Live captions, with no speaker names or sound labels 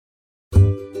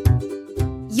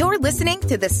You're listening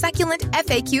to the Succulent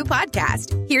FAQ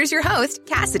podcast. Here's your host,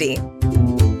 Cassidy.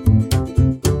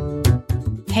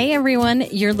 Hey everyone,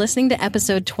 you're listening to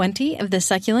episode 20 of the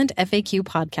Succulent FAQ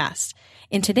podcast.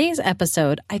 In today's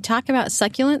episode, I talk about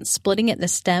succulents splitting at the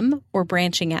stem or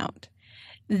branching out.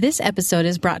 This episode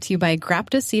is brought to you by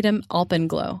Graptosedum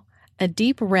alpenglow, a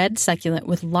deep red succulent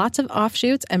with lots of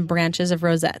offshoots and branches of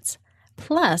rosettes.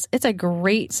 Plus, it's a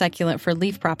great succulent for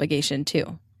leaf propagation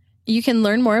too. You can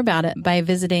learn more about it by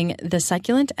visiting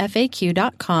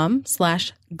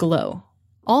thesucculentfaq.com/glow.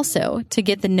 Also, to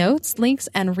get the notes, links,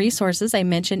 and resources I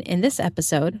mentioned in this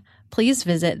episode, please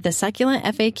visit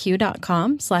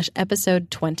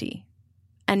thesucculentfaq.com/episode 20.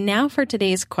 And now for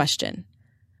today's question.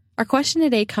 Our question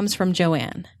today comes from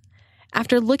Joanne.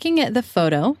 After looking at the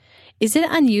photo, is it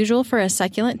unusual for a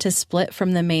succulent to split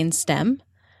from the main stem?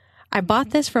 I bought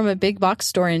this from a big box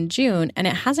store in June, and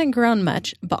it hasn't grown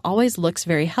much, but always looks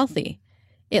very healthy.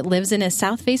 It lives in a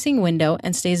south-facing window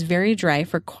and stays very dry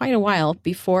for quite a while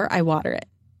before I water it.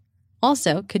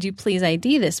 Also, could you please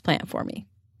ID this plant for me?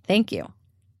 Thank you.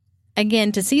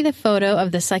 Again, to see the photo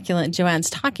of the succulent Joanne's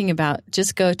talking about,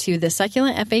 just go to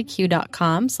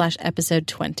thesucculentfaq.com/episode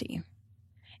 20.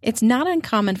 It's not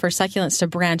uncommon for succulents to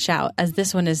branch out as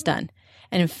this one is done.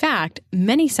 And in fact,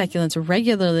 many succulents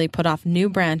regularly put off new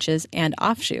branches and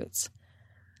offshoots.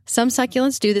 Some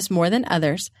succulents do this more than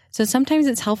others, so sometimes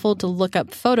it's helpful to look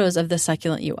up photos of the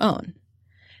succulent you own.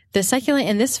 The succulent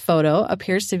in this photo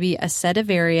appears to be a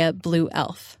Sedivaria blue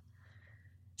elf.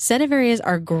 Sedivarias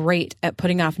are great at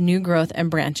putting off new growth and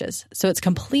branches, so it's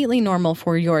completely normal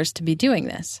for yours to be doing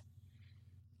this.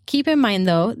 Keep in mind,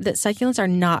 though, that succulents are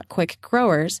not quick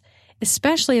growers,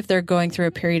 especially if they're going through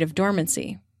a period of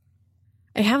dormancy.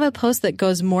 I have a post that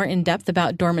goes more in depth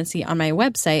about dormancy on my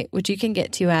website, which you can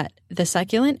get to at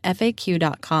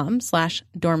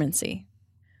thesucculentfaq.com/dormancy.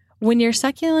 When your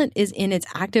succulent is in its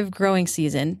active growing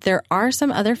season, there are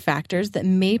some other factors that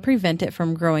may prevent it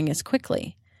from growing as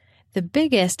quickly. The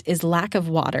biggest is lack of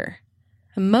water.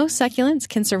 Most succulents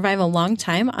can survive a long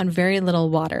time on very little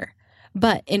water,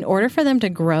 but in order for them to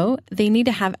grow, they need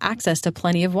to have access to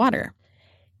plenty of water.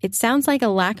 It sounds like a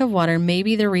lack of water may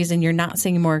be the reason you're not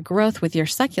seeing more growth with your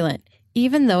succulent,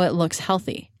 even though it looks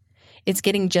healthy. It's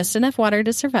getting just enough water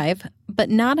to survive,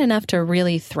 but not enough to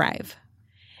really thrive.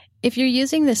 If you're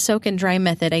using the soak and dry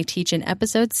method I teach in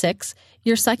episode 6,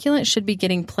 your succulent should be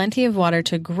getting plenty of water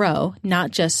to grow, not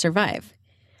just survive.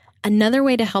 Another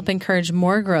way to help encourage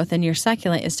more growth in your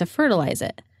succulent is to fertilize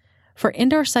it. For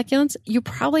indoor succulents, you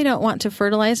probably don't want to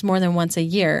fertilize more than once a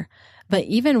year, but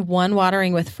even one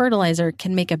watering with fertilizer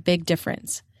can make a big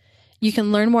difference. You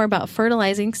can learn more about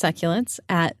fertilizing succulents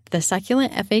at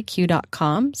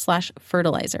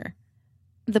thesucculentfaq.com/fertilizer.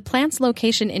 The plant's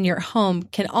location in your home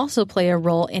can also play a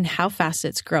role in how fast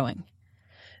it's growing.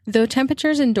 Though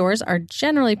temperatures indoors are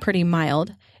generally pretty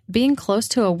mild, being close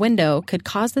to a window could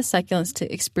cause the succulents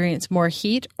to experience more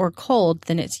heat or cold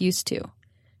than it's used to.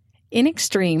 In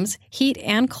extremes, heat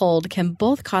and cold can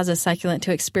both cause a succulent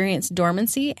to experience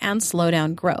dormancy and slow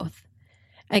down growth.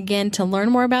 Again, to learn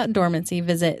more about dormancy,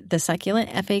 visit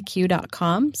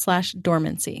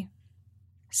thesucculentfaq.com/dormancy.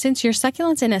 Since your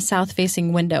succulent's in a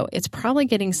south-facing window, it's probably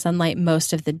getting sunlight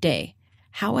most of the day.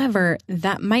 However,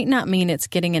 that might not mean it's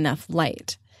getting enough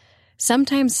light.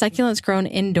 Sometimes succulents grown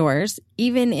indoors,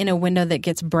 even in a window that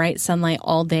gets bright sunlight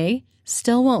all day,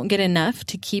 still won't get enough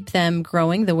to keep them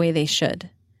growing the way they should.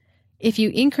 If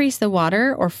you increase the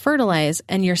water or fertilize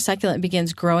and your succulent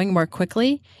begins growing more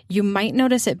quickly, you might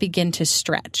notice it begin to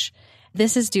stretch.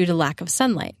 This is due to lack of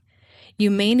sunlight. You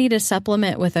may need to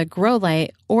supplement with a grow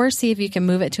light or see if you can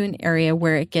move it to an area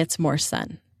where it gets more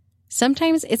sun.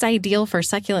 Sometimes it's ideal for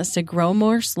succulents to grow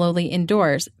more slowly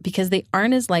indoors because they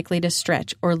aren't as likely to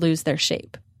stretch or lose their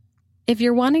shape. If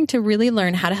you're wanting to really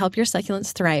learn how to help your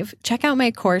succulents thrive, check out my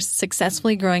course,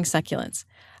 Successfully Growing Succulents.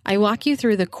 I walk you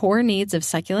through the core needs of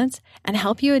succulents and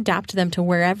help you adapt them to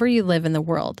wherever you live in the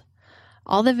world.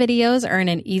 All the videos are in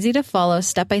an easy-to-follow,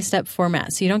 step-by-step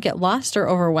format so you don't get lost or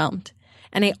overwhelmed.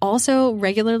 And I also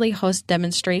regularly host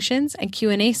demonstrations and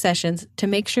Q&A sessions to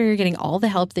make sure you're getting all the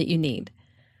help that you need.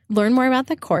 Learn more about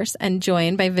the course and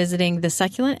join by visiting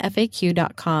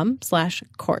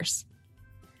thesucculentfaq.com/course.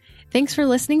 Thanks for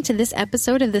listening to this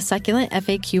episode of the Succulent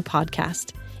FAQ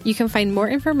podcast. You can find more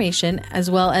information as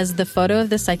well as the photo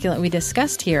of the succulent we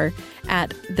discussed here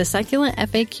at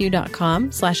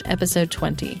thesucculentfaq.com/episode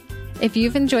 20. If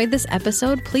you've enjoyed this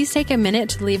episode, please take a minute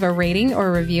to leave a rating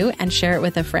or review and share it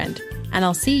with a friend. And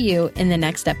I'll see you in the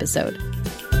next episode.